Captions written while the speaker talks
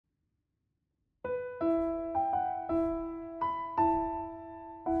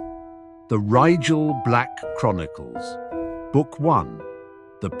The Rigel Black Chronicles, Book 1,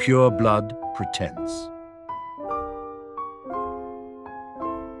 The Pureblood Pretense.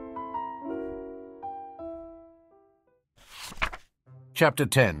 Chapter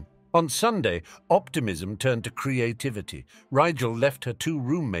 10. On Sunday, optimism turned to creativity. Rigel left her two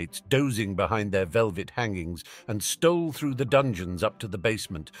roommates dozing behind their velvet hangings and stole through the dungeons up to the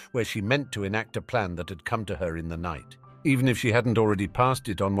basement, where she meant to enact a plan that had come to her in the night. Even if she hadn't already passed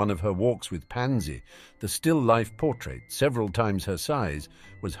it on one of her walks with Pansy, the still-life portrait, several times her size,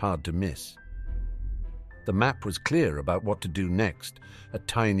 was hard to miss. The map was clear about what to do next, a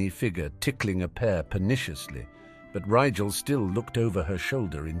tiny figure tickling a pear perniciously. But Rigel still looked over her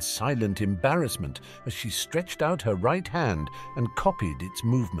shoulder in silent embarrassment as she stretched out her right hand and copied its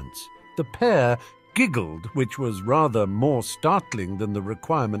movements. The pear giggled, which was rather more startling than the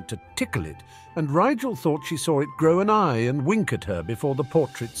requirement to tickle it, and Rigel thought she saw it grow an eye and wink at her before the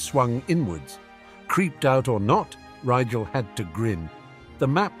portrait swung inwards. Creeped out or not, Rigel had to grin. The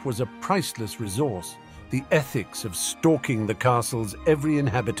map was a priceless resource, the ethics of stalking the castle's every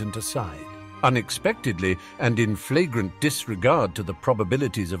inhabitant aside. Unexpectedly, and in flagrant disregard to the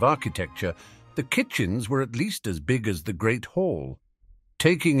probabilities of architecture, the kitchens were at least as big as the Great Hall.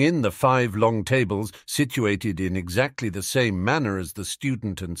 Taking in the 5 long tables, situated in exactly the same manner as the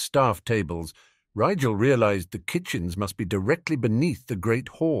student and staff tables, Rigel realized the kitchens must be directly beneath the Great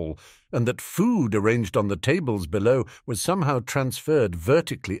Hall, and that food arranged on the tables below was somehow transferred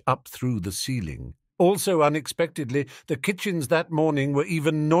vertically up through the ceiling. Also unexpectedly, the kitchens that morning were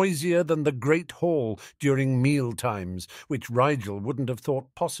even noisier than the Great Hall during meal times, which Rigel wouldn't have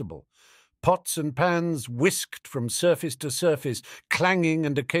thought possible. Pots and pans whisked from surface to surface, clanging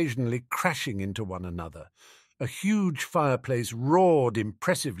and occasionally crashing into one another. A huge fireplace roared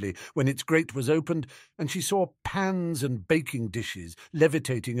impressively when its grate was opened, and she saw pans and baking dishes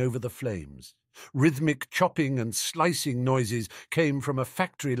levitating over the flames. Rhythmic chopping and slicing noises came from a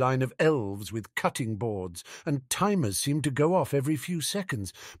factory line of elves with cutting boards, and timers seemed to go off every few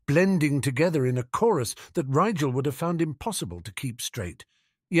seconds, blending together in a chorus that Rigel would have found impossible to keep straight.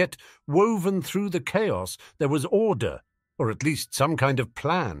 Yet, woven through the chaos, there was order, or at least some kind of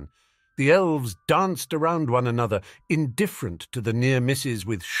plan. The elves danced around one another, indifferent to the near misses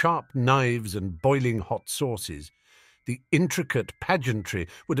with sharp knives and boiling hot sauces. The intricate pageantry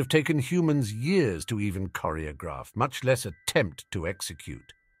would have taken humans years to even choreograph, much less attempt to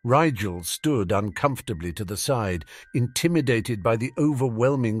execute. Rigel stood uncomfortably to the side, intimidated by the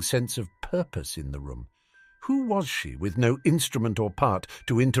overwhelming sense of purpose in the room. Who was she, with no instrument or part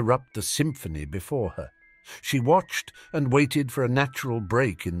to interrupt the symphony before her? She watched and waited for a natural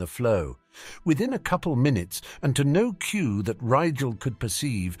break in the flow. Within a couple minutes, and to no cue that Rigel could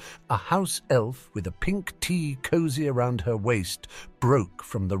perceive, a house elf with a pink tea cozy around her waist broke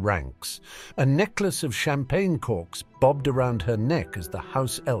from the ranks. A necklace of champagne corks bobbed around her neck as the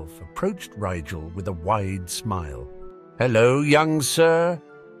house elf approached Rigel with a wide smile. "Hello, young sir."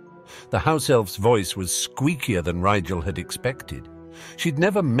 The house elf's voice was squeakier than Rigel had expected. She'd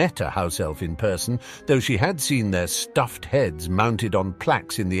never met a house elf in person, though she had seen their stuffed heads mounted on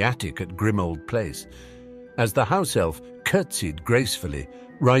plaques in the attic at Grimold Place. As the house elf curtsied gracefully,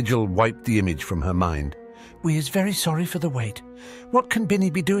 Rigel wiped the image from her mind. "We is very sorry for the wait. What can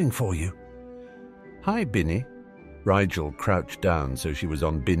Binny be doing for you?" "Hi, Binny." Rigel crouched down so she was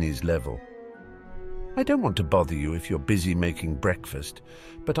on Binny's level. "I don't want to bother you if you're busy making breakfast,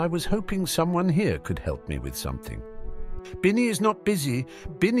 but I was hoping someone here could help me with something." "Binny is not busy.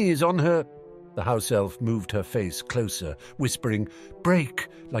 Binny is on her—" The house elf moved her face closer, whispering "break"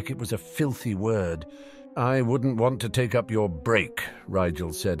 like it was a filthy word. "I wouldn't want to take up your break,"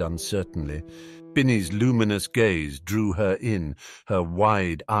 Rigel said uncertainly. Binny's luminous gaze drew her in, her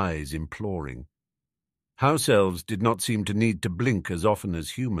wide eyes imploring. House elves did not seem to need to blink as often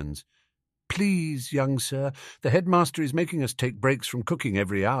as humans. "Please, young sir, the headmaster is making us take breaks from cooking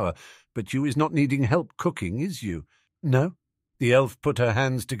every hour, but you is not needing help cooking, is you?" "No?" The elf put her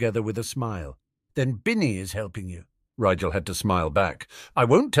hands together with a smile. "Then Binny is helping you." Rigel had to smile back. "I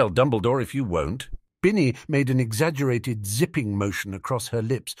won't tell Dumbledore if you won't." Binny made an exaggerated zipping motion across her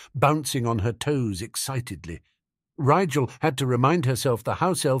lips, bouncing on her toes excitedly. Rigel had to remind herself the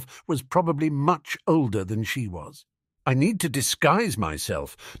house elf was probably much older than she was. "I need to disguise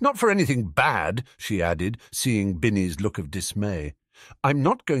myself. Not for anything bad," she added, seeing Binny's look of dismay. "I'm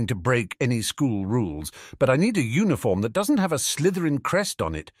not going to break any school rules, but I need a uniform that doesn't have a Slytherin crest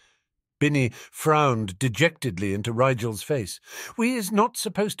on it." Binny frowned dejectedly into Rigel's face. "We is not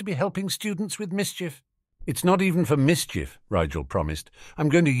supposed to be helping students with mischief." "It's not even for mischief," Rigel promised. "I'm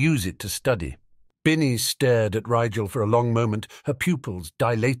going to use it to study." Binny stared at Rigel for a long moment, her pupils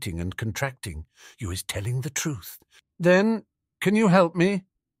dilating and contracting. "You is telling the truth." "Then, can you help me?"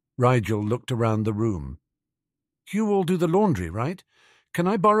 Rigel looked around the room. "You all do the laundry, right? Can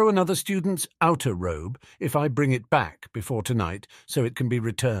I borrow another student's outer robe if I bring it back before tonight so it can be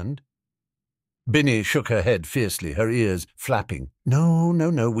returned?" Binny shook her head fiercely, her ears flapping. No,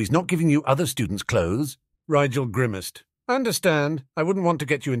 we's not giving you other students' clothes." Rigel grimaced. "I understand. I wouldn't want to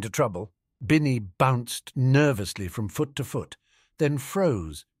get you into trouble." Binny bounced nervously from foot to foot, then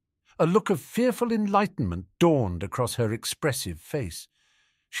froze. A look of fearful enlightenment dawned across her expressive face.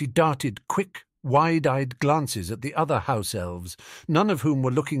 She darted quick, wide-eyed glances at the other house elves, none of whom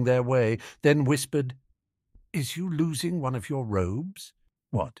were looking their way, then whispered, "Is you losing one of your robes?"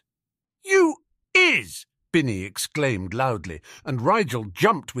 "What?" "You is!" Binny exclaimed loudly, and Rigel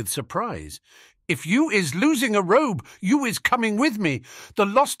jumped with surprise. "If you is losing a robe, you is coming with me. The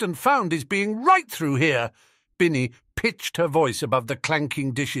lost and found is being right through here." Binny pitched her voice above the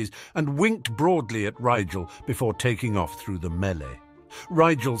clanking dishes and winked broadly at Rigel before taking off through the melee.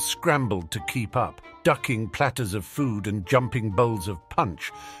 Rigel scrambled to keep up, ducking platters of food and jumping bowls of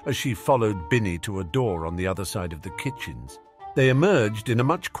punch as she followed Binny to a door on the other side of the kitchens. They emerged in a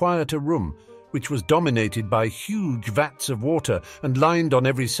much quieter room, which was dominated by huge vats of water and lined on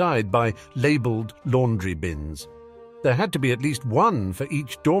every side by labelled laundry bins. There had to be at least one for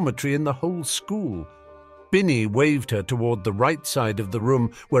each dormitory in the whole school. Binny waved her toward the right side of the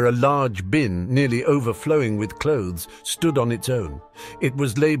room where a large bin, nearly overflowing with clothes, stood on its own. It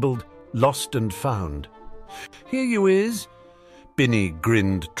was labelled Lost and Found. "Here you is." Binny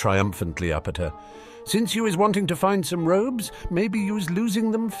grinned triumphantly up at her. "Since you is wanting to find some robes, maybe you is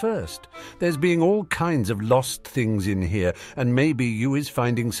losing them first. There's being all kinds of lost things in here, and maybe you is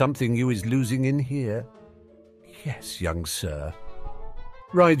finding something you is losing in here." "Yes, young sir."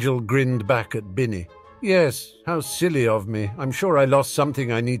 Rigel grinned back at Binny. "Yes, how silly of me. I'm sure I lost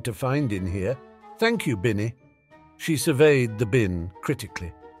something I need to find in here. Thank you, Binny." She surveyed the bin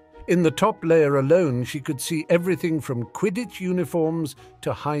critically. In the top layer alone, she could see everything from Quidditch uniforms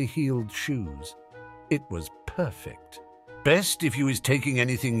to high-heeled shoes. It was perfect. "Best if you is taking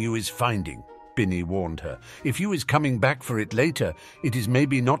anything you is finding," Binny warned her. "If you is coming back for it later, it is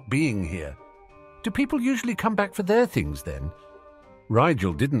maybe not being here." "Do people usually come back for their things then?"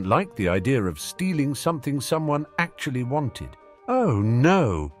 Rigel didn't like the idea of stealing something someone actually wanted. "Oh,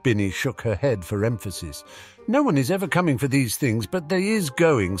 no," Binny shook her head for emphasis. "No one is ever coming for these things, but they is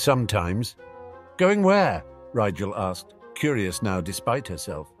going sometimes." "Going where?" Rigel asked, curious now despite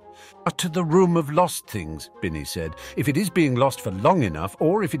herself. "To the room of lost things," Binny said. "If it is being lost for long enough,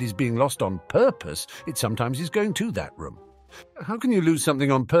 or if it is being lost on purpose, it sometimes is going to that room." "How can you lose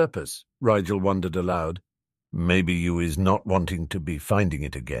something on purpose?" Rigel wondered aloud. "Maybe you is not wanting to be finding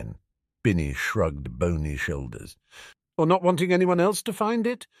it again." Binny shrugged bony shoulders. "Or not wanting anyone else to find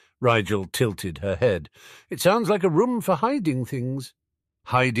it?" Rigel tilted her head. "It sounds like a room for hiding things."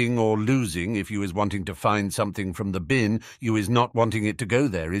 "Hiding or losing, if you is wanting to find something from the bin, you is not wanting it to go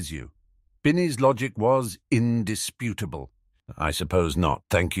there, is you?" Binny's logic was indisputable. "I suppose not.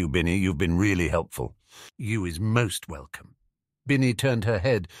 Thank you, Binny. You've been really helpful." "You is most welcome." Binny turned her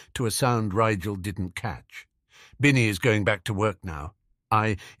head to a sound Rigel didn't catch. "Binny is going back to work now.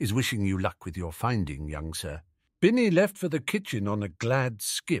 I is wishing you luck with your finding, young sir." Binny left for the kitchen on a glad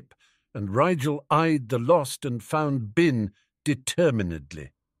skip, and Rigel eyed the lost and found bin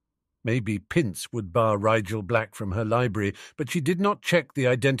determinedly. Maybe Pince would bar Rigel Black from her library, but she did not check the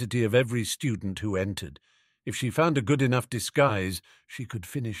identity of every student who entered. If she found a good enough disguise, she could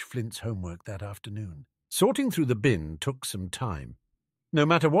finish Flint's homework that afternoon. Sorting through the bin took some time. No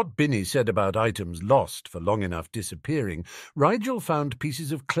matter what Binny said about items lost for long enough disappearing, Rigel found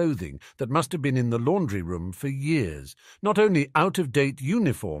pieces of clothing that must have been in the laundry room for years. Not only out-of-date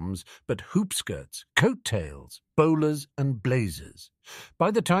uniforms, but hoop-skirts, coat-tails, bowlers and blazers.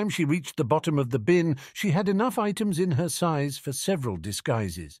 By the time she reached the bottom of the bin, she had enough items in her size for several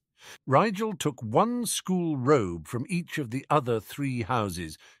disguises. Rigel took one school robe from each of the other 3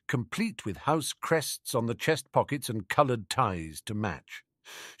 houses, complete with house crests on the chest pockets and coloured ties to match.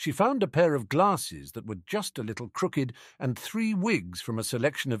 She found a pair of glasses that were just a little crooked and 3 wigs from a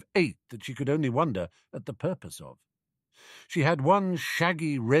selection of 8 that she could only wonder at the purpose of. She had one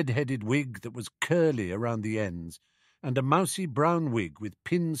shaggy red-headed wig that was curly around the ends, and a mousy brown wig with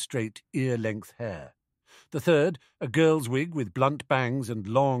pin-straight ear-length hair. The third, a girl's wig with blunt bangs and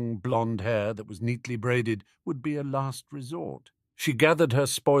long blonde hair that was neatly braided, would be a last resort. She gathered her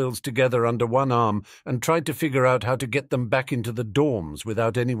spoils together under one arm and tried to figure out how to get them back into the dorms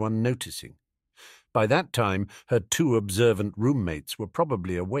without anyone noticing. By that time, her 2 observant roommates were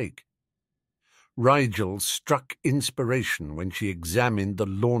probably awake. Rigel struck inspiration when she examined the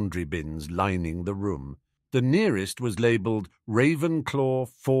laundry bins lining the room. The nearest was labelled Ravenclaw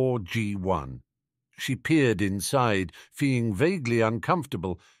 4G1. She peered inside, feeling vaguely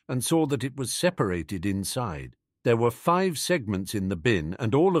uncomfortable, and saw that it was separated inside. There were 5 segments in the bin,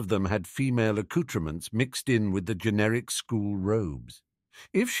 and all of them had female accoutrements mixed in with the generic school robes.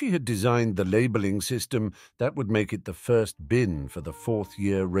 If she had designed the labelling system, that would make it the first bin for the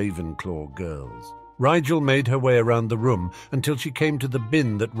 4th-year Ravenclaw girls. Rigel made her way around the room until she came to the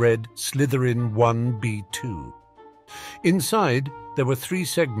bin that read Slytherin 1B2. Inside, there were 3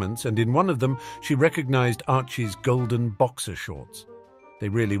 segments, and in one of them she recognized Archie's golden boxer shorts. They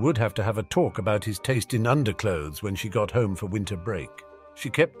really would have to have a talk about his taste in underclothes when she got home for winter break. She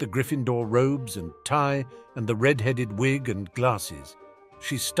kept the Gryffindor robes and tie and the red-headed wig and glasses.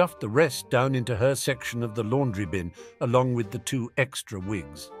 She stuffed the rest down into her section of the laundry bin, along with the 2 extra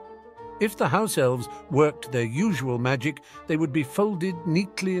wigs. If the house elves worked their usual magic, they would be folded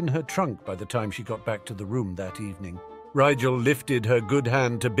neatly in her trunk by the time she got back to the room that evening. Rigel lifted her good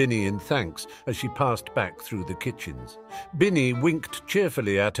hand to Binny in thanks as she passed back through the kitchens. Binny winked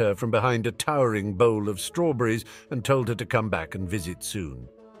cheerfully at her from behind a towering bowl of strawberries and told her to come back and visit soon.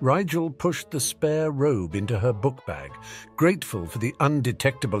 Rigel pushed the spare robe into her book bag, grateful for the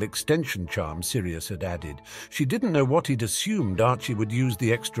undetectable extension charm Sirius had added. She didn't know what he'd assumed Archie would use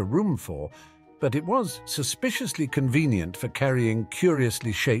the extra room for, but it was suspiciously convenient for carrying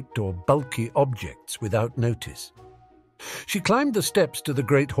curiously shaped or bulky objects without notice. She climbed the steps to the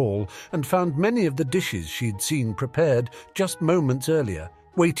Great Hall and found many of the dishes she'd seen prepared just moments earlier,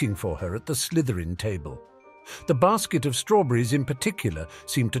 waiting for her at the Slytherin table. The basket of strawberries in particular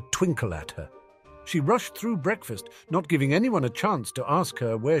seemed to twinkle at her. She rushed through breakfast, not giving anyone a chance to ask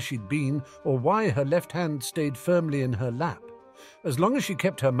her where she'd been or why her left hand stayed firmly in her lap. As long as she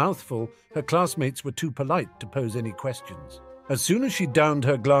kept her mouth full, her classmates were too polite to pose any questions. As soon as she downed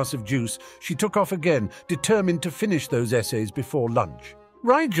her glass of juice, she took off again, determined to finish those essays before lunch.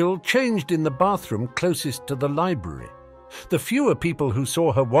 Rigel changed in the bathroom closest to the library. The fewer people who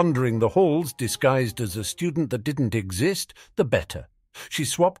saw her wandering the halls disguised as a student that didn't exist, the better. She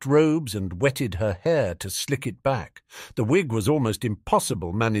swapped robes and wetted her hair to slick it back. The wig was almost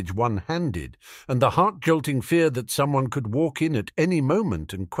impossible managed one-handed, and the heart-jolting fear that someone could walk in at any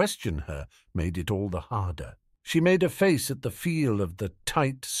moment and question her made it all the harder. She made a face at the feel of the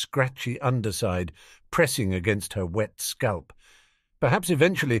tight, scratchy underside pressing against her wet scalp. Perhaps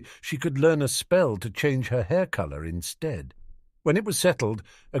eventually she could learn a spell to change her hair colour instead. When it was settled,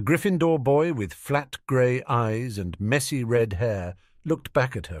 a Gryffindor boy with flat grey eyes and messy red hair looked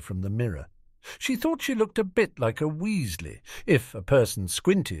back at her from the mirror. She thought she looked a bit like a Weasley, if a person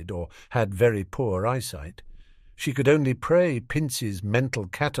squinted or had very poor eyesight. She could only pray Pince's mental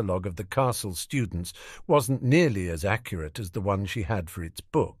catalogue of the castle students wasn't nearly as accurate as the one she had for its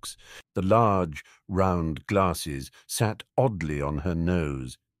books. The large, round glasses sat oddly on her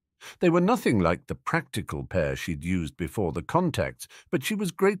nose. They were nothing like the practical pair she'd used before the contacts, but she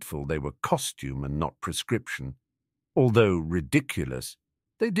was grateful they were costume and not prescription. Although ridiculous,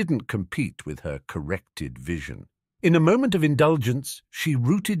 they didn't compete with her corrected vision. In a moment of indulgence, she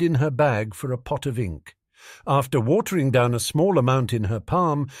rooted in her bag for a pot of ink. After watering down a small amount in her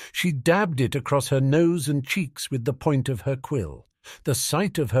palm, she dabbed it across her nose and cheeks with the point of her quill. The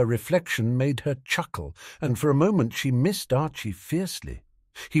sight of her reflection made her chuckle, and for a moment she missed Archie fiercely.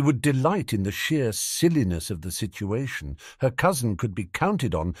 He would delight in the sheer silliness of the situation. Her cousin could be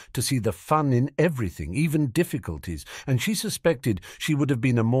counted on to see the fun in everything, even difficulties, and she suspected she would have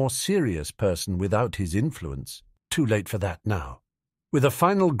been a more serious person without his influence. Too late for that now. With a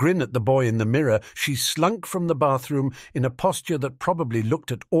final grin at the boy in the mirror, she slunk from the bathroom in a posture that probably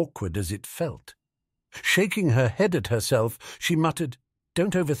looked as awkward as it felt. Shaking her head at herself, she muttered,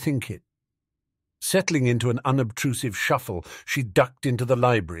 "Don't overthink it." Settling into an unobtrusive shuffle, she ducked into the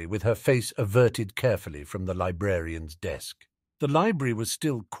library with her face averted carefully from the librarian's desk. The library was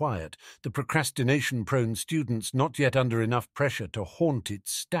still quiet, the procrastination-prone students not yet under enough pressure to haunt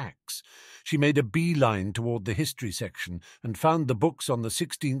its stacks. She made a beeline toward the history section and found the books on the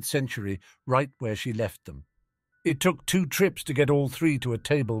 16th century right where she left them. It took 2 trips to get all 3 to a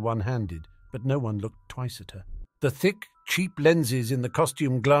table one-handed, but no one looked twice at her. The thick, cheap lenses in the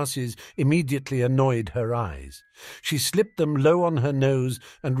costume glasses immediately annoyed her eyes. She slipped them low on her nose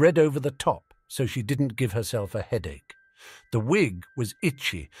and read over the top so she didn't give herself a headache. The wig was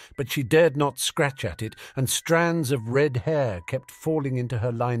itchy, but she dared not scratch at it, and strands of red hair kept falling into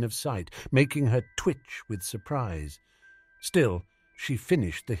her line of sight, making her twitch with surprise. Still, she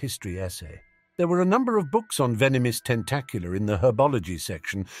finished the history essay. There were a number of books on venomous tentacula in the herbology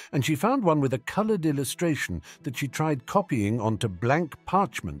section, and she found one with a coloured illustration that she tried copying onto blank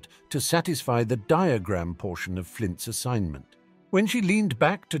parchment to satisfy the diagram portion of Flint's assignment. When she leaned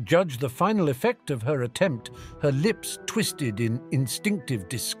back to judge the final effect of her attempt, her lips twisted in instinctive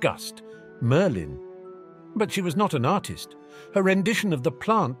disgust. Merlin. But she was not an artist. Her rendition of the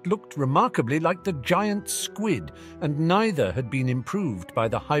plant looked remarkably like the giant squid, and neither had been improved by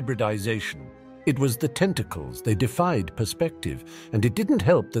the hybridization. It was the tentacles, they defied perspective, and it didn't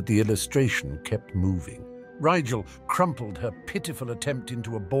help that the illustration kept moving. Rigel crumpled her pitiful attempt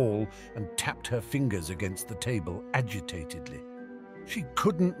into a ball and tapped her fingers against the table agitatedly. She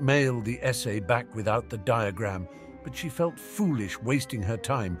couldn't mail the essay back without the diagram, but she felt foolish wasting her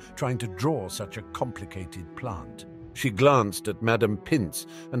time trying to draw such a complicated plant. She glanced at Madame Pince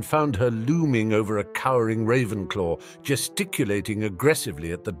and found her looming over a cowering Ravenclaw, gesticulating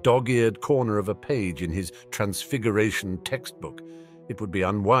aggressively at the dog-eared corner of a page in his Transfiguration textbook. It would be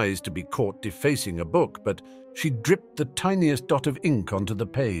unwise to be caught defacing a book, but she dripped the tiniest dot of ink onto the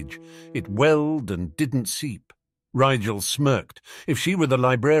page. It welled and didn't seep. Rigel smirked. If she were the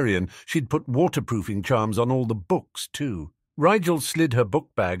librarian, she'd put waterproofing charms on all the books, too. Rigel slid her book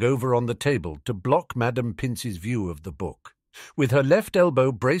bag over on the table to block Madame Pince's view of the book. With her left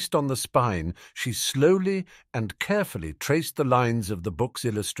elbow braced on the spine, she slowly and carefully traced the lines of the book's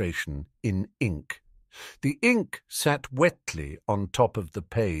illustration in ink. The ink sat wetly on top of the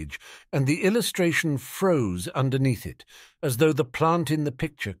page, and the illustration froze underneath it, as though the plant in the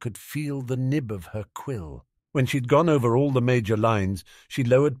picture could feel the nib of her quill. When she'd gone over all the major lines, she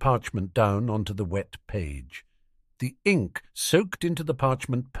lowered parchment down onto the wet page. The ink soaked into the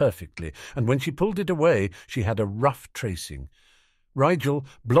parchment perfectly, and when she pulled it away, she had a rough tracing. Rigel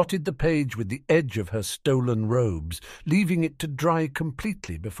blotted the page with the edge of her stolen robes, leaving it to dry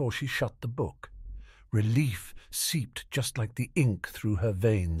completely before she shut the book. Relief seeped just like the ink through her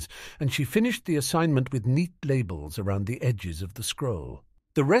veins, and she finished the assignment with neat labels around the edges of the scroll.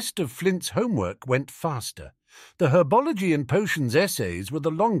 The rest of Flint's homework went faster. The herbology and potions essays were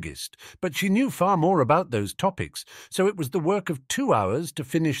the longest, but she knew far more about those topics, so it was the work of 2 hours to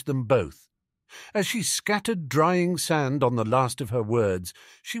finish them both. As she scattered drying sand on the last of her words,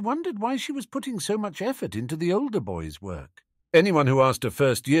 she wondered why she was putting so much effort into the older boys' work. Anyone who asked a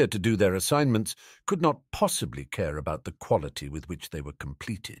first year to do their assignments could not possibly care about the quality with which they were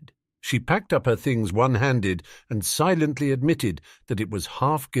completed. She packed up her things one-handed and silently admitted that it was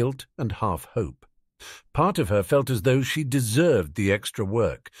half guilt and half hope. Part of her felt as though she deserved the extra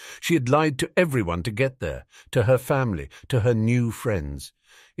work. She had lied to everyone to get there, to her family, to her new friends.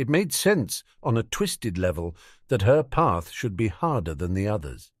 It made sense, on a twisted level, that her path should be harder than the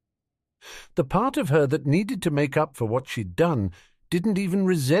others. The part of her that needed to make up for what she'd done didn't even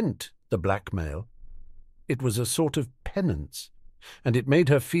resent the blackmail. It was a sort of penance, and it made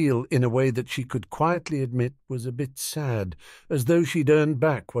her feel in a way that she could quietly admit was a bit sad, as though she'd earned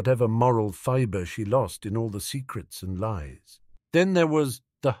back whatever moral fibre she lost in all the secrets and lies. Then there was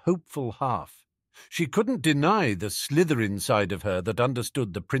the hopeful half. She couldn't deny the Slytherin side of her that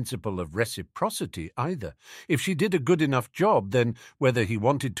understood the principle of reciprocity either. If she did a good enough job, then, whether he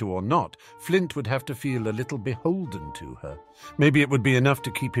wanted to or not, Flint would have to feel a little beholden to her. Maybe it would be enough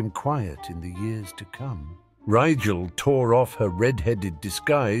to keep him quiet in the years to come. Rigel tore off her red-headed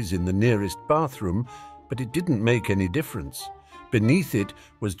disguise in the nearest bathroom, but it didn't make any difference. Beneath it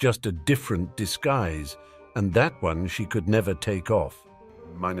was just a different disguise, and that one she could never take off.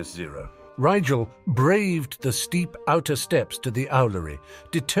 -0. Rigel braved the steep outer steps to the owlery,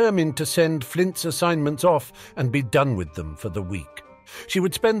 determined to send Flint's assignments off and be done with them for the week. She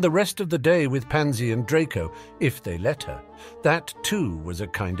would spend the rest of the day with Pansy and Draco, if they let her. That, too, was a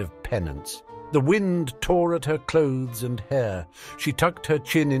kind of penance. The wind tore at her clothes and hair. She tucked her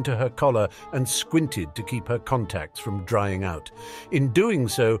chin into her collar and squinted to keep her contacts from drying out. In doing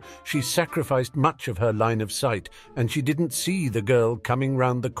so, she sacrificed much of her line of sight, and she didn't see the girl coming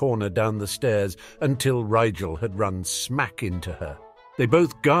round the corner down the stairs until Rigel had run smack into her. They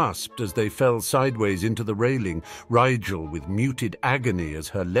both gasped as they fell sideways into the railing, Rigel with muted agony as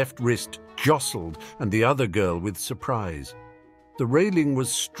her left wrist jostled, and the other girl with surprise. The railing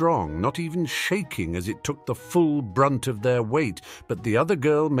was strong, not even shaking as it took the full brunt of their weight, but the other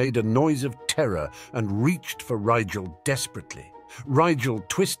girl made a noise of terror and reached for Rigel desperately. Rigel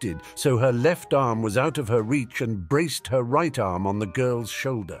twisted so her left arm was out of her reach and braced her right arm on the girl's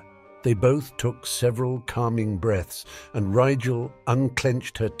shoulder. They both took several calming breaths, and Rigel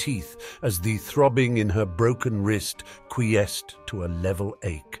unclenched her teeth as the throbbing in her broken wrist quiesced to a level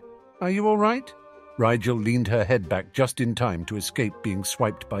ache. "Are you all right?" Rigel leaned her head back just in time to escape being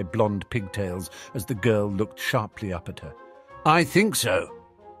swiped by blonde pigtails as the girl looked sharply up at her. "I think so."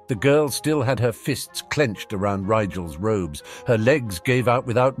 The girl still had her fists clenched around Rigel's robes. Her legs gave out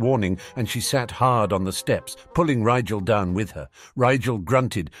without warning, and she sat hard on the steps, pulling Rigel down with her. Rigel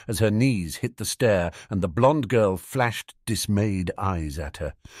grunted as her knees hit the stair, and the blonde girl flashed dismayed eyes at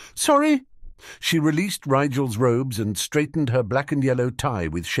her. "Sorry?" She released Rigel's robes and straightened her black and yellow tie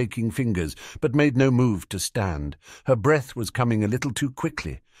with shaking fingers, but made no move to stand. Her breath was coming a little too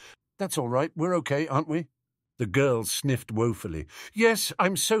quickly. "That's all right. We're okay, aren't we?" The girl sniffed woefully. "Yes,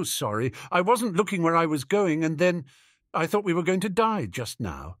 I'm so sorry. I wasn't looking where I was going, and then I thought we were going to die just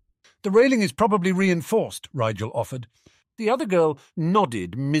now." "The railing is probably reinforced," Rigel offered. The other girl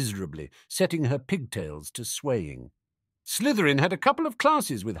nodded miserably, setting her pigtails to swaying. Slytherin had a couple of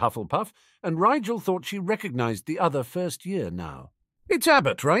classes with Hufflepuff, and Rigel thought she recognized the other first year now. "It's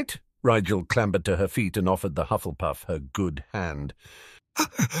Abbott, right?" Rigel clambered to her feet and offered the Hufflepuff her good hand.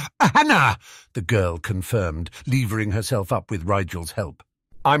 "Hannah!" the girl confirmed, levering herself up with Rigel's help.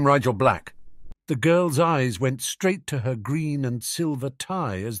 "I'm Rigel Black." The girl's eyes went straight to her green and silver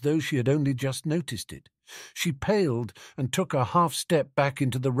tie as though she had only just noticed it. She paled and took a half-step back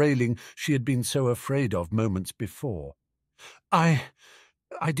into the railing she had been so afraid of moments before.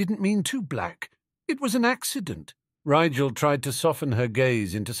 I didn't mean to, Black. It was an accident." Rigel tried to soften her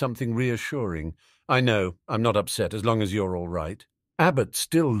gaze into something reassuring. "I know. I'm not upset as long as you're all right." Abbott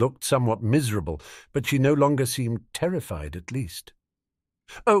still looked somewhat miserable, but she no longer seemed terrified, at least.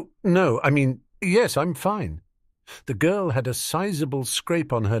 "Oh, no, yes, I'm fine." The girl had a sizable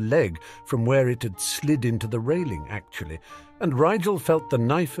scrape on her leg from where it had slid into the railing, actually, and Rigel felt the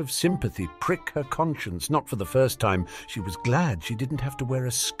knife of sympathy prick her conscience. Not for the first time, she was glad she didn't have to wear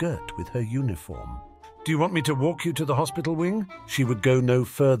a skirt with her uniform. "Do you want me to walk you to the hospital wing?" She would go no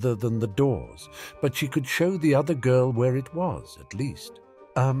further than the doors, but she could show the other girl where it was, at least.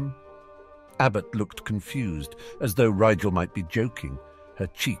 Abbott looked confused, as though Rigel might be joking. Her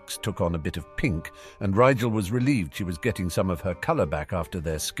cheeks took on a bit of pink, and Rigel was relieved she was getting some of her colour back after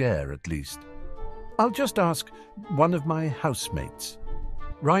their scare, at least. "I'll just ask one of my housemates."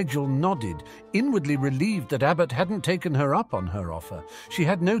 Rigel nodded, inwardly relieved that Abbott hadn't taken her up on her offer. She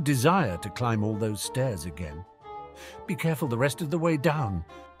had no desire to climb all those stairs again. "Be careful the rest of the way down."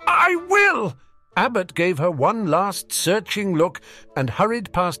 "I will!" Abbott gave her one last searching look and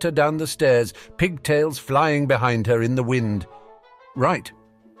hurried past her down the stairs, pigtails flying behind her in the wind. "Right."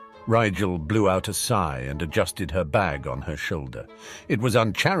 Rigel blew out a sigh and adjusted her bag on her shoulder. It was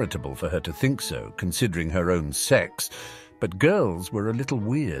uncharitable for her to think so, considering her own sex, but girls were a little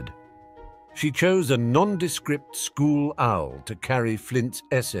weird. She chose a nondescript school owl to carry Flint's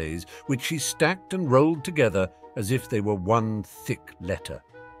essays, which she stacked and rolled together as if they were one thick letter.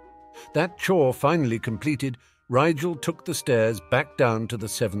 That chore finally completed, Rigel took the stairs back down to the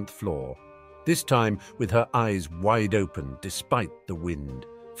 7th floor, this time with her eyes wide open despite the wind.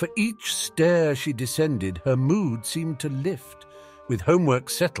 For each stair she descended, her mood seemed to lift. With homework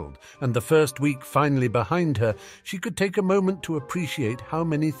settled and the first week finally behind her, she could take a moment to appreciate how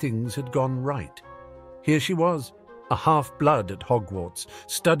many things had gone right. Here she was, a half-blood at Hogwarts,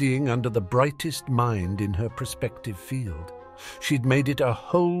 studying under the brightest mind in her prospective field. She'd made it a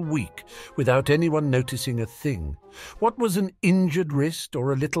whole week without anyone noticing a thing. What was an injured wrist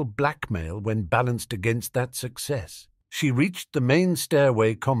or a little blackmail when balanced against that success? She reached the main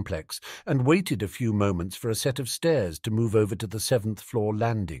stairway complex and waited a few moments for a set of stairs to move over to the 7th floor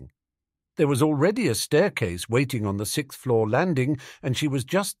landing. There was already a staircase waiting on the 6th floor landing, and she was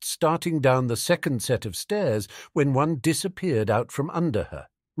just starting down the second set of stairs when one disappeared out from under her.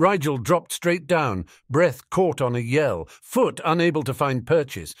 Rigel dropped straight down, breath caught on a yell, foot unable to find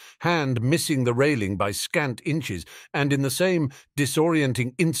purchase, hand missing the railing by scant inches, and in the same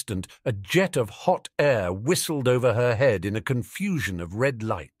disorienting instant a jet of hot air whistled over her head in a confusion of red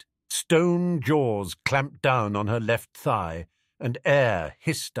light. Stone jaws clamped down on her left thigh, and air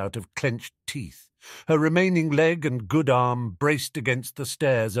hissed out of clenched teeth. Her remaining leg and good arm braced against the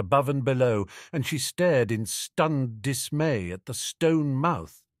stairs above and below, and she stared in stunned dismay at the stone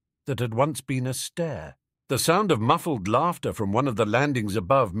mouth that had once been a stair. The sound of muffled laughter from one of the landings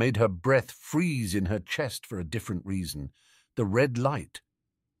above made her breath freeze in her chest for a different reason. The red light.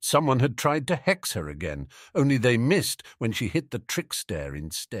 Someone had tried to hex her again, only they missed when she hit the trick stair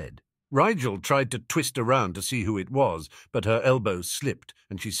instead. Rigel tried to twist around to see who it was, but her elbow slipped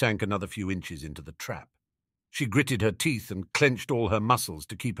and she sank another few inches into the trap. She gritted her teeth and clenched all her muscles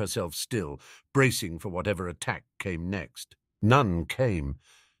to keep herself still, bracing for whatever attack came next. None came.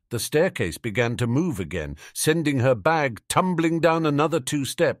 The staircase began to move again, sending her bag tumbling down another 2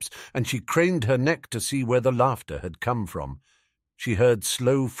 steps, and she craned her neck to see where the laughter had come from. She heard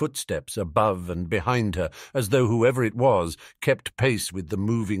slow footsteps above and behind her, as though whoever it was kept pace with the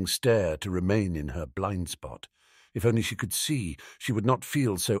moving stair to remain in her blind spot. If only she could see, she would not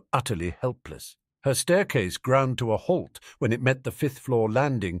feel so utterly helpless. Her staircase ground to a halt when it met the 5th-floor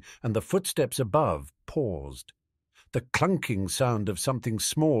landing, and the footsteps above paused. The clunking sound of something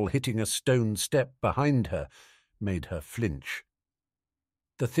small hitting a stone step behind her made her flinch.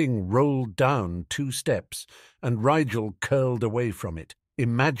 The thing rolled down 2 steps, and Rigel curled away from it,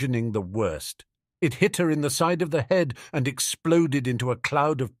 imagining the worst. It hit her in the side of the head and exploded into a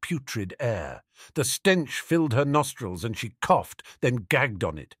cloud of putrid air. The stench filled her nostrils, and she coughed, then gagged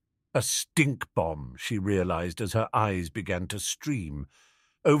on it. A stink bomb, she realized as her eyes began to stream.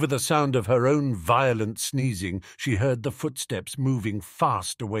 Over the sound of her own violent sneezing, she heard the footsteps moving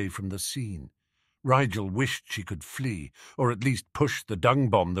fast away from the scene. Rigel wished she could flee, or at least push the dung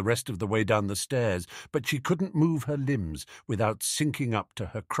bomb the rest of the way down the stairs, but she couldn't move her limbs without sinking up to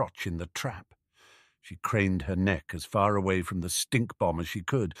her crotch in the trap. She craned her neck as far away from the stink bomb as she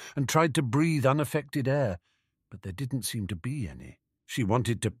could and tried to breathe unaffected air, but there didn't seem to be any. She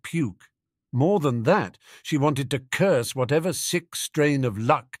wanted to puke. More than that, she wanted to curse whatever sick strain of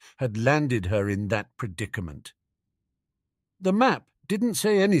luck had landed her in that predicament. The map didn't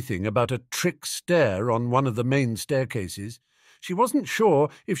say anything about a trick stair on one of the main staircases. She wasn't sure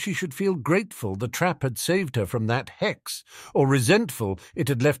if she should feel grateful the trap had saved her from that hex, or resentful it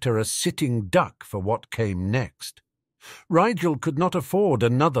had left her a sitting duck for what came next. Rigel could not afford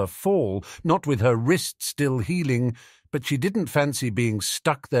another fall, not with her wrist still healing, but she didn't fancy being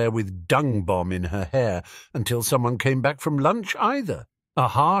stuck there with dung bomb in her hair until someone came back from lunch either. A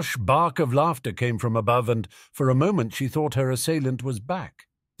harsh bark of laughter came from above, and for a moment she thought her assailant was back.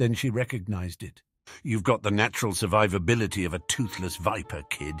 Then she recognized it. "You've got the natural survivability of a toothless viper,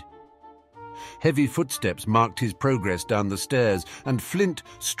 kid." Heavy footsteps marked his progress down the stairs, and Flint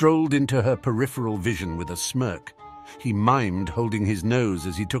strolled into her peripheral vision with a smirk. He mimed holding his nose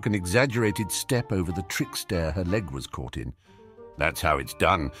as he took an exaggerated step over the trick stair her leg was caught in. "That's how it's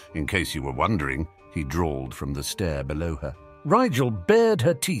done, in case you were wondering," he drawled from the stair below her. Rigel bared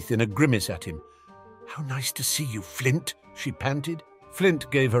her teeth in a grimace at him. "How nice to see you, Flint," she panted. Flint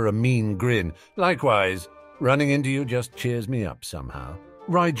gave her a mean grin. "Likewise. Running into you just cheers me up somehow."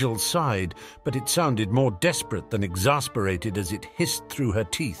 Rigel sighed, but it sounded more desperate than exasperated as it hissed through her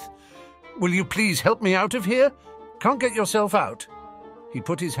teeth. "Will you please help me out of here? Can't get yourself out." He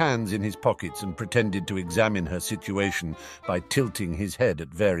put his hands in his pockets and pretended to examine her situation by tilting his head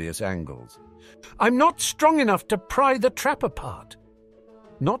at various angles. "I'm not strong enough to pry the trap apart."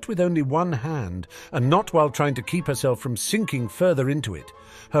 Not with only one hand, and not while trying to keep herself from sinking further into it.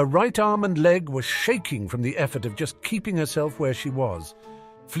 Her right arm and leg were shaking from the effort of just keeping herself where she was.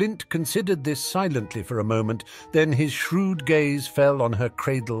 Flint considered this silently for a moment, then his shrewd gaze fell on her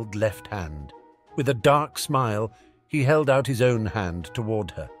cradled left hand. With a dark smile, he held out his own hand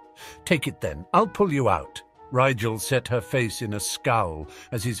toward her. "Take it then, I'll pull you out." Rigel set her face in a scowl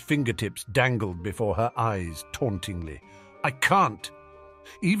as his fingertips dangled before her eyes tauntingly. "I can't."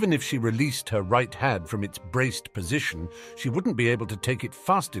 Even if she released her right hand from its braced position, she wouldn't be able to take it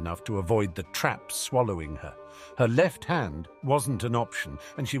fast enough to avoid the trap swallowing her. Her left hand wasn't an option,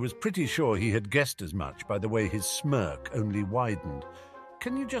 and she was pretty sure he had guessed as much by the way his smirk only widened.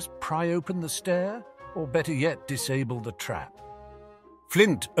 "Can you just pry open the stair? Or better yet, disable the trap?"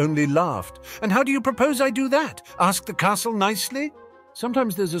 Flint only laughed. "And how do you propose I do that? Ask the castle nicely?"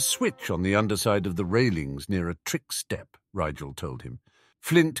 "Sometimes there's a switch on the underside of the railings near a trick step," Rigel told him.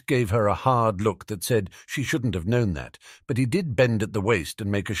 Flint gave her a hard look that said she shouldn't have known that, but he did bend at the waist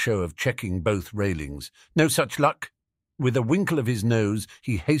and make a show of checking both railings. "No such luck." With a winkle of his nose,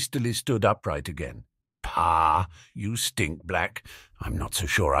 he hastily stood upright again. "Pah, you stink, Black. I'm not so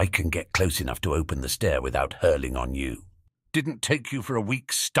sure I can get close enough to open the stair without hurling on you." "Didn't take you for a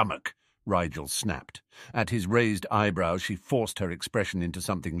weak stomach," Rigel snapped. At his raised eyebrows, she forced her expression into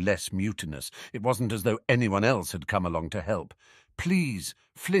something less mutinous. It wasn't as though anyone else had come along to help. "Please,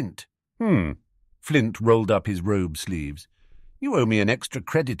 Flint." Flint rolled up his robe sleeves. "You owe me an extra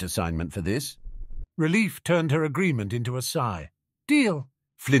credit assignment for this." Relief turned her agreement into a sigh. "Deal."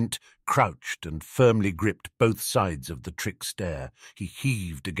 Flint crouched and firmly gripped both sides of the trick stair. He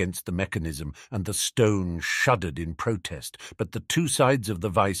heaved against the mechanism, and the stone shuddered in protest, but the 2 sides of the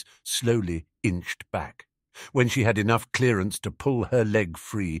vise slowly inched back. When she had enough clearance to pull her leg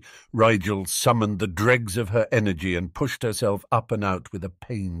free, Rigel summoned the dregs of her energy and pushed herself up and out with a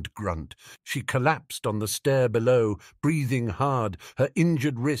pained grunt. She collapsed on the stair below, breathing hard, her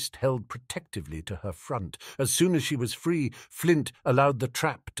injured wrist held protectively to her front. As soon as she was free, Flint allowed the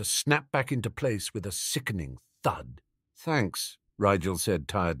trap to snap back into place with a sickening thud. "Thanks," Rigel said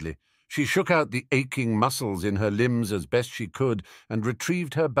tiredly. She shook out the aching muscles in her limbs as best she could and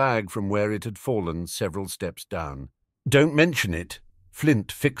retrieved her bag from where it had fallen several steps down. "Don't mention it."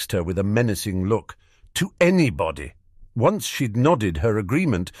 Flint fixed her with a menacing look. "To anybody." Once she'd nodded her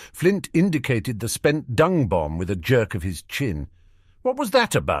agreement, Flint indicated the spent dung bomb with a jerk of his chin. "What was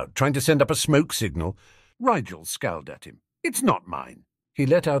that about, trying to send up a smoke signal?" Rigel scowled at him. "It's not mine." He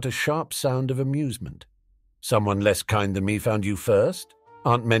let out a sharp sound of amusement. "Someone less kind than me found you first?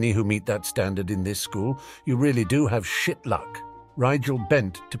 Aren't many who meet that standard in this school. You really do have shit luck." Rigel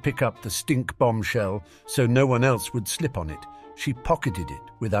bent to pick up the stink bombshell so no one else would slip on it. She pocketed it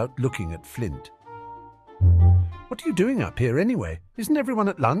without looking at Flint. "What are you doing up here anyway? Isn't everyone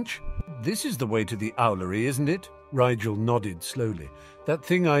at lunch?" "This is the way to the owlery, isn't it?" Rigel nodded slowly. "That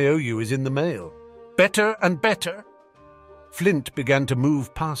thing I owe you is in the mail." "Better and better." Flint began to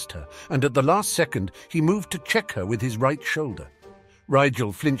move past her, and at the last second he moved to check her with his right shoulder.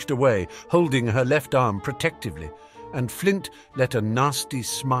 Rigel flinched away, holding her left arm protectively, and Flint let a nasty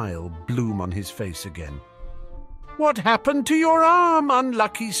smile bloom on his face again. "What happened to your arm,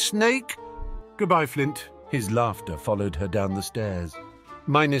 unlucky snake?" "Goodbye, Flint." His laughter followed her down the stairs.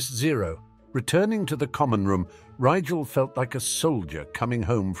 -0. Returning to the common room, Rigel felt like a soldier coming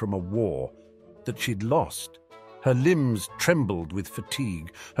home from a war that she'd lost. Her limbs trembled with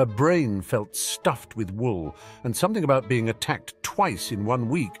fatigue, her brain felt stuffed with wool, and something about being attacked twice in 1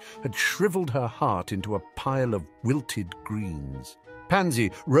 week had shriveled her heart into a pile of wilted greens. Pansy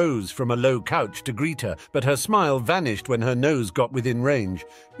rose from a low couch to greet her, but her smile vanished when her nose got within range.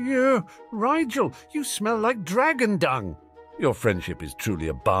 Rigel, you smell like dragon dung." "Your friendship is truly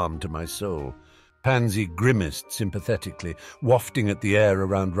a balm to my soul." Pansy grimaced sympathetically, wafting at the air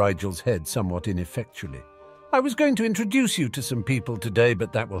around Rigel's head somewhat ineffectually. "I was going to introduce you to some people today,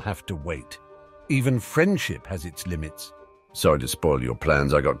 but that will have to wait. Even friendship has its limits." "Sorry to spoil your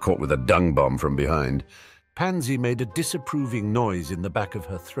plans. I got caught with a dung bomb from behind." Pansy made a disapproving noise in the back of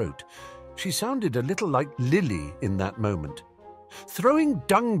her throat. She sounded a little like Lily in that moment. "Throwing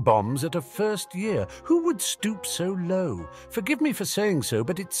dung bombs at a first year. Who would stoop so low? Forgive me for saying so,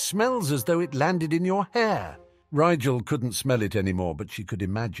 but it smells as though it landed in your hair." Rigel couldn't smell it anymore, but she could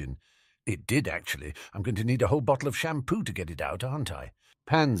imagine. "It did, actually. I'm going to need a whole bottle of shampoo to get it out, aren't I?"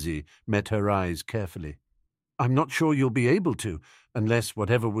 Pansy met her eyes carefully. "I'm not sure you'll be able to, unless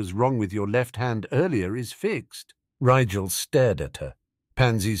whatever was wrong with your left hand earlier is fixed." Rigel stared at her.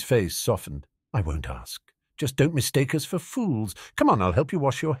 Pansy's face softened. "I won't ask. Just don't mistake us for fools. Come on, I'll help you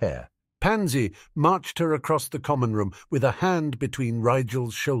wash your hair." Pansy marched her across the common room with a hand between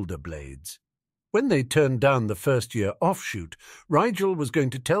Rigel's shoulder blades. When they turned down the first-year offshoot, Rigel was going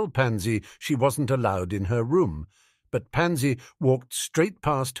to tell Pansy she wasn't allowed in her room, but Pansy walked straight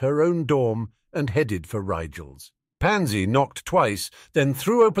past her own dorm and headed for Rigel's. Pansy knocked twice, then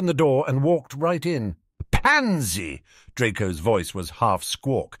threw open the door and walked right in. "Pansy!" Draco's voice was half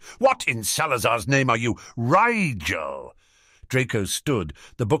squawk. "What in Salazar's name are you? Rigel!" Draco stood,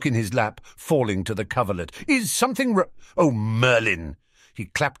 the book in his lap falling to the coverlet. "Is something Oh, Merlin!" He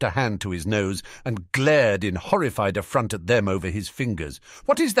clapped a hand to his nose and glared in horrified affront at them over his fingers.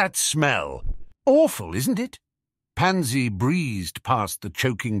 "What is that smell? Awful, isn't it?" Pansy breezed past the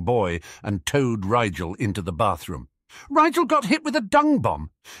choking boy and towed Rigel into the bathroom. "Rigel got hit with a dung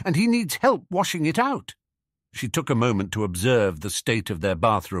bomb, and he needs help washing it out." She took a moment to observe the state of their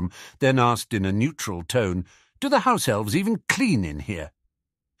bathroom, then asked in a neutral tone, "Do the house elves even clean in here?"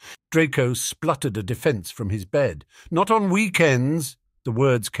 Draco spluttered a defence from his bed. "Not on weekends." The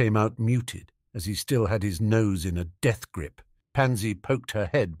words came out muted, as he still had his nose in a death grip. Pansy poked her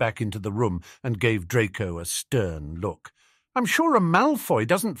head back into the room and gave Draco a stern look. "I'm sure a Malfoy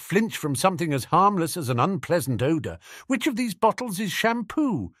doesn't flinch from something as harmless as an unpleasant odour. Which of these bottles is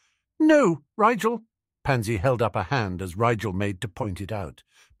shampoo?" "No, Rigel." Pansy held up a hand as Rigel made to point it out.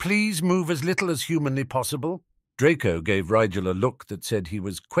 "Please move as little as humanly possible." Draco gave Rigel a look that said he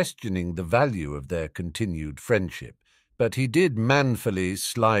was questioning the value of their continued friendship, but he did manfully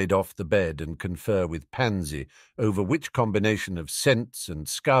slide off the bed and confer with Pansy over which combination of scents and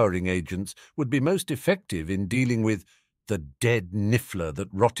scouring agents would be most effective in dealing with the dead niffler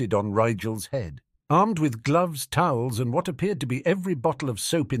that rotted on Rigel's head. Armed with gloves, towels, and what appeared to be every bottle of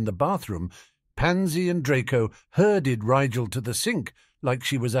soap in the bathroom, Pansy and Draco herded Rigel to the sink like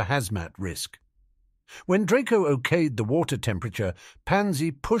she was a hazmat risk. When Draco okayed the water temperature,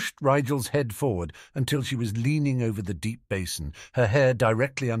 Pansy pushed Rigel's head forward until she was leaning over the deep basin, her hair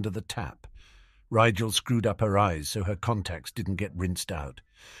directly under the tap. Rigel screwed up her eyes so her contacts didn't get rinsed out.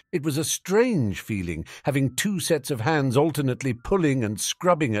 It was a strange feeling, having two sets of hands alternately pulling and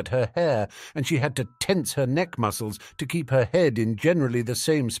scrubbing at her hair, and she had to tense her neck muscles to keep her head in generally the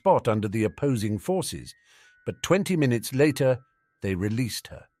same spot under the opposing forces. But 20 minutes later, they released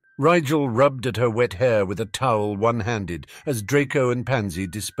her. Rigel rubbed at her wet hair with a towel one-handed as Draco and Pansy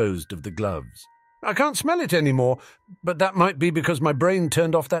disposed of the gloves. "I can't smell it anymore, but that might be because my brain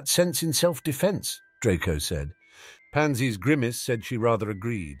turned off that sense in self-defense," Draco said. Pansy's grimace said she rather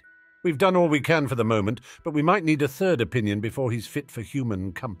agreed. "We've done all we can for the moment, but we might need a third opinion before he's fit for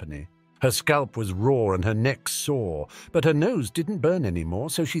human company." Her scalp was raw and her neck sore, but her nose didn't burn anymore,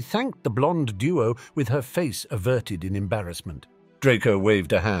 so she thanked the blonde duo with her face averted in embarrassment. Draco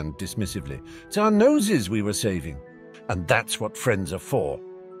waved a hand dismissively. "It's our noses we were saving." "And that's what friends are for."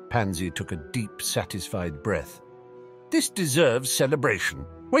 Pansy took a deep, satisfied breath. "This deserves celebration.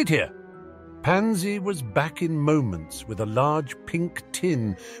 Wait here." Pansy was back in moments with a large pink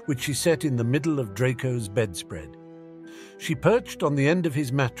tin which she set in the middle of Draco's bedspread. She perched on the end of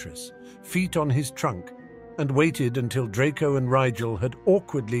his mattress, feet on his trunk, and waited until Draco and Rigel had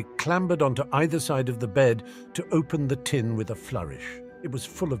awkwardly clambered onto either side of the bed to open the tin with a flourish. It was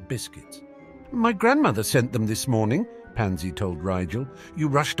full of biscuits. "My grandmother sent them this morning," Pansy told Rigel. "You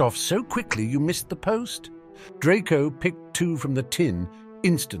rushed off so quickly you missed the post." Draco picked two from the tin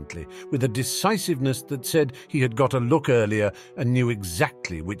instantly, with a decisiveness that said he had got a look earlier and knew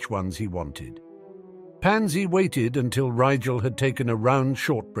exactly which ones he wanted. Pansy waited until Rigel had taken a round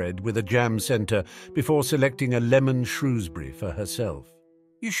shortbread with a jam centre before selecting a lemon Shrewsbury for herself.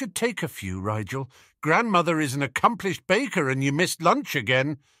 "You should take a few, Rigel. Grandmother is an accomplished baker and you missed lunch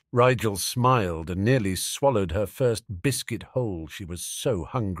again." Rigel smiled and nearly swallowed her first biscuit whole, she was so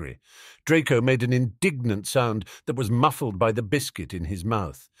hungry. Draco made an indignant sound that was muffled by the biscuit in his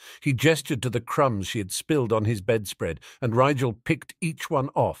mouth. He gestured to the crumbs she had spilled on his bedspread, and Rigel picked each one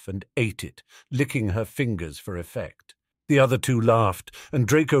off and ate it, licking her fingers for effect. The other two laughed, and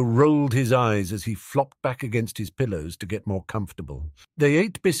Draco rolled his eyes as he flopped back against his pillows to get more comfortable. They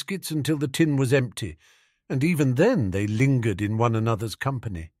ate biscuits until the tin was empty, and even then they lingered in one another's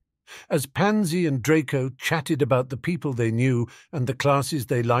company. As Pansy and Draco chatted about the people they knew and the classes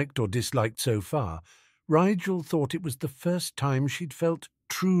they liked or disliked so far, Rigel thought it was the first time she'd felt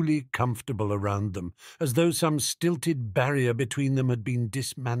truly comfortable around them, as though some stilted barrier between them had been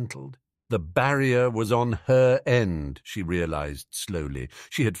dismantled. The barrier was on her end, she realized slowly.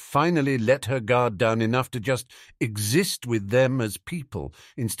 She had finally let her guard down enough to just exist with them as people,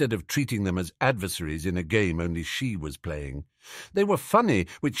 instead of treating them as adversaries in a game only she was playing. They were funny,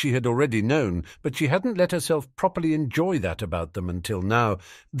 which she had already known, but she hadn't let herself properly enjoy that about them until now.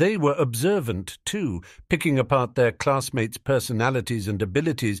 They were observant, too, picking apart their classmates' personalities and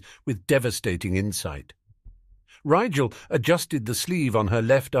abilities with devastating insight. Rigel adjusted the sleeve on her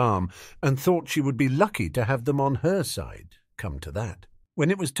left arm and thought she would be lucky to have them on her side, come to that.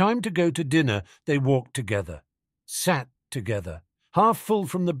 When it was time to go to dinner, they walked together, sat together. Half full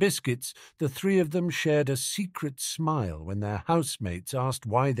from the biscuits, the three of them shared a secret smile when their housemates asked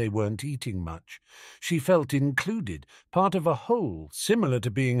why they weren't eating much. She felt included, part of a whole, similar to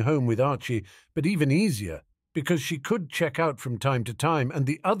being home with Archie, but even easier, because she could check out from time to time, and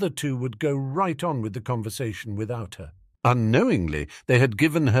the other two would go right on with the conversation without her. Unknowingly, they had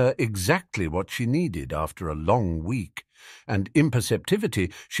given her exactly what she needed after a long week, and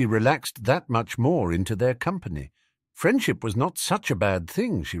imperceptively she relaxed that much more into their company. Friendship was not such a bad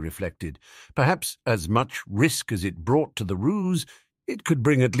thing, she reflected. Perhaps as much risk as it brought to the ruse, it could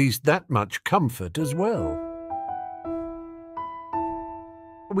bring at least that much comfort as well.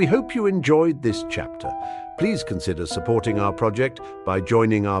 We hope you enjoyed this chapter. Please consider supporting our project by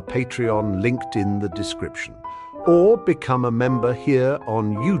joining our Patreon linked in the description, or become a member here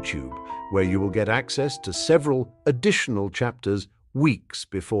on YouTube, where you will get access to several additional chapters weeks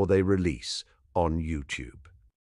before they release on YouTube.